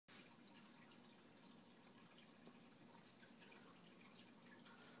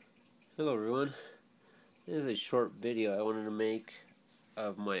Hello everyone, this is a short video I wanted to make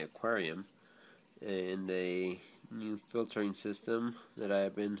of my aquarium and a new filtering system that I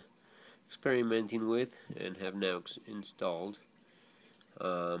have been experimenting with and have now installed.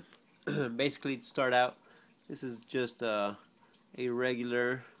 Basically, to start out, this is just a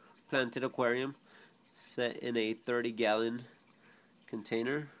regular planted aquarium set in a 30-gallon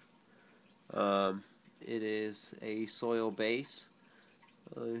container. It is a soil base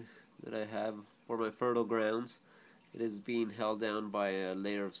that I have for my fertile grounds. It is being held down by a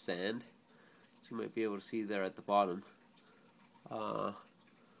layer of sand, as you might be able to see there at the bottom. I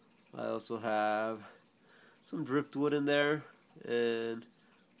also have some driftwood in there, and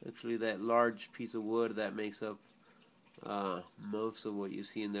actually that large piece of wood that makes up most of what you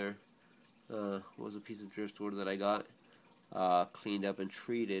see in there was a piece of driftwood that I got cleaned up and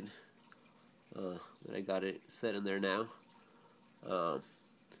treated. That I got it set in there now.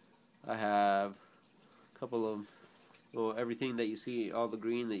 I have a couple of, well, everything that you see, all the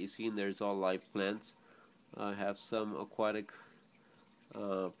green that you see in there is all live plants. I have some aquatic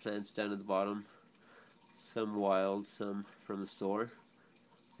plants down at the bottom, some wild, some from the store.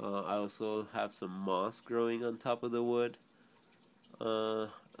 I also have some moss growing on top of the wood,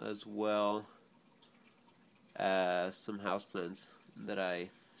 as well as some houseplants that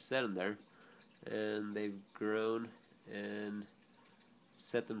I set in there, and they've grown and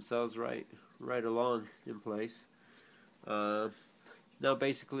set themselves right along in place. Now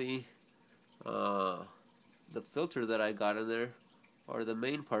basically, the filter that I got in there, or the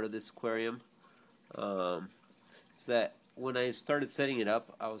main part of this aquarium, is that when I started setting it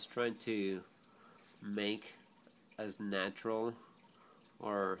up, I was trying to make as natural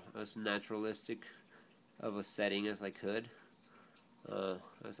or as naturalistic of a setting as I could,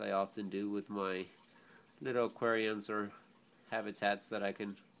 as I often do with my little aquariums or habitats that I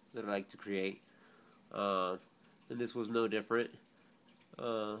like to create, and this was no different.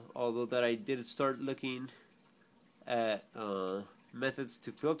 Although that I did start looking at methods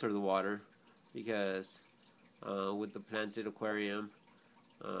to filter the water, because with the planted aquarium,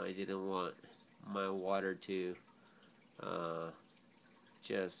 I didn't want my water to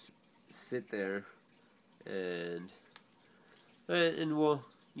just sit there and well,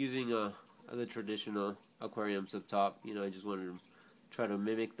 using the traditional aquariums up top, I just wanted to try to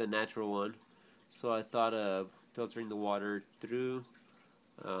mimic the natural one. So I thought of filtering the water through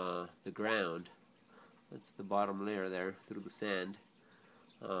the ground. That's the bottom layer there, through the sand.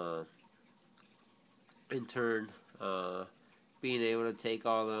 In turn, being able to take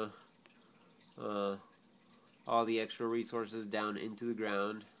all the extra resources down into the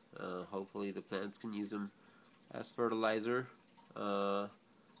ground. Hopefully the plants can use them as fertilizer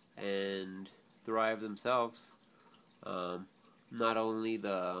and thrive themselves. Not only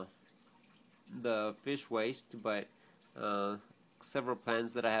the fish waste, but several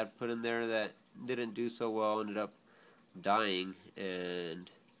plants that I had put in there that didn't do so well ended up dying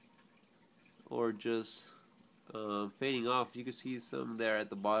or just fading off. You can see some there at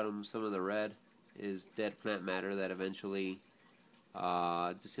the bottom. Some of the red is dead plant matter that eventually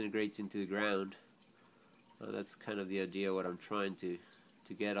disintegrates into the ground. That's kind of the idea, what I'm trying to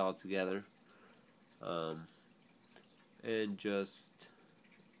get all together, and just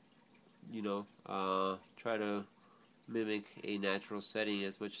try to mimic a natural setting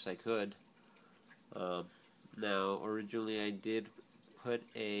as much as I could. Now originally I did put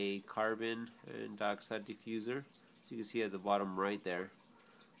a carbon and dioxide diffuser, so you can see at the bottom right there.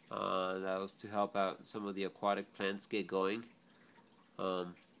 That was to help out some of the aquatic plants get going. I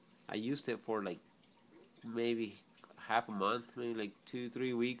used it for like maybe half a month, maybe like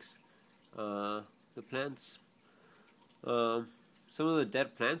 2-3 weeks. The plants, some of the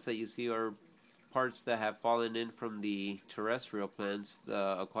dead plants that you see are parts that have fallen in from the terrestrial plants.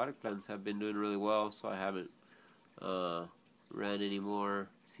 The aquatic plants have been doing really well, so I haven't ran any more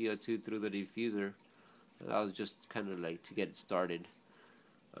CO2 through the diffuser. That was just kind of like to get it started.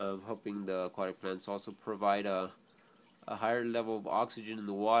 Hoping the aquatic plants also provide a higher level of oxygen in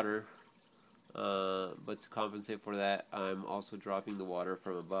the water, but to compensate for that, I'm also dropping the water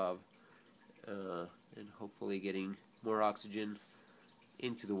from above, and hopefully getting more oxygen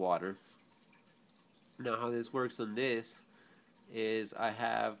into the water. Now how this works on this is I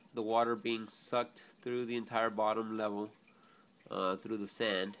have the water being sucked through the entire bottom level, through the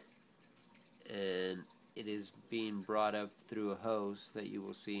sand, and it is being brought up through a hose that you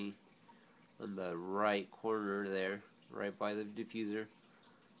will see on the right corner there, right by the diffuser.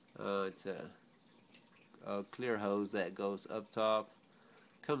 It's a clear hose that goes up top,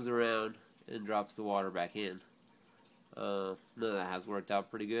 comes around, and drops the water back in. None of that has worked out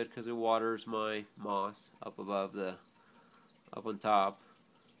pretty good because it waters my moss up above up on top.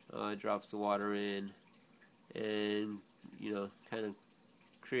 It drops the water in, and kind of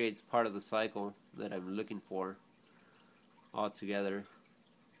creates part of the cycle that I'm looking for altogether.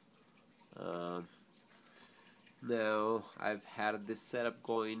 Now I've had this setup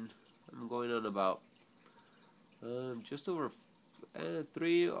going. I'm going on about just over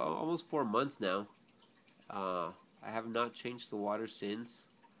almost 4 months now. I have not changed the water since.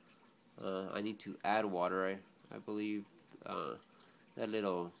 I need to add water. I believe that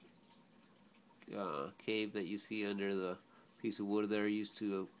little cave that you see under the piece of wood there used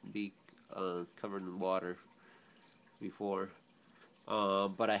to be covered in water before.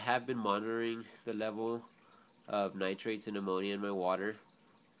 But I have been monitoring the level of nitrates and ammonia in my water.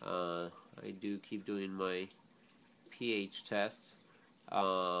 I do keep doing my pH tests,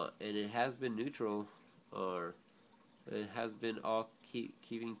 and it has been neutral, or it has been all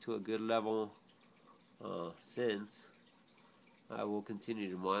keeping to a good level since. I will continue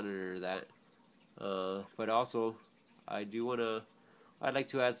to monitor that, but also I'd like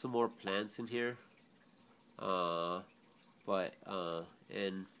to add some more plants in here, and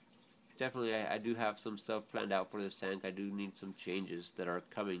definitely I do have some stuff planned out for this tank. I do need some changes that are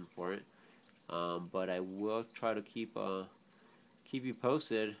coming for it, but I will try to keep you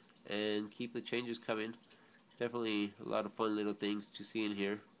posted and keep the changes coming. Definitely a lot of fun little things to see in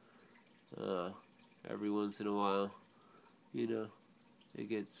here. Every once in a while, it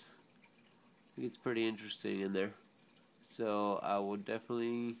gets pretty interesting in there. So I will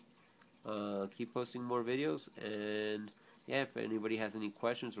definitely keep posting more videos, and yeah, if anybody has any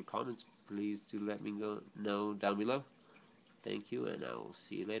questions or comments, please do let me know down below. Thank you, and I will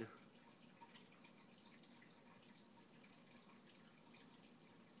see you later.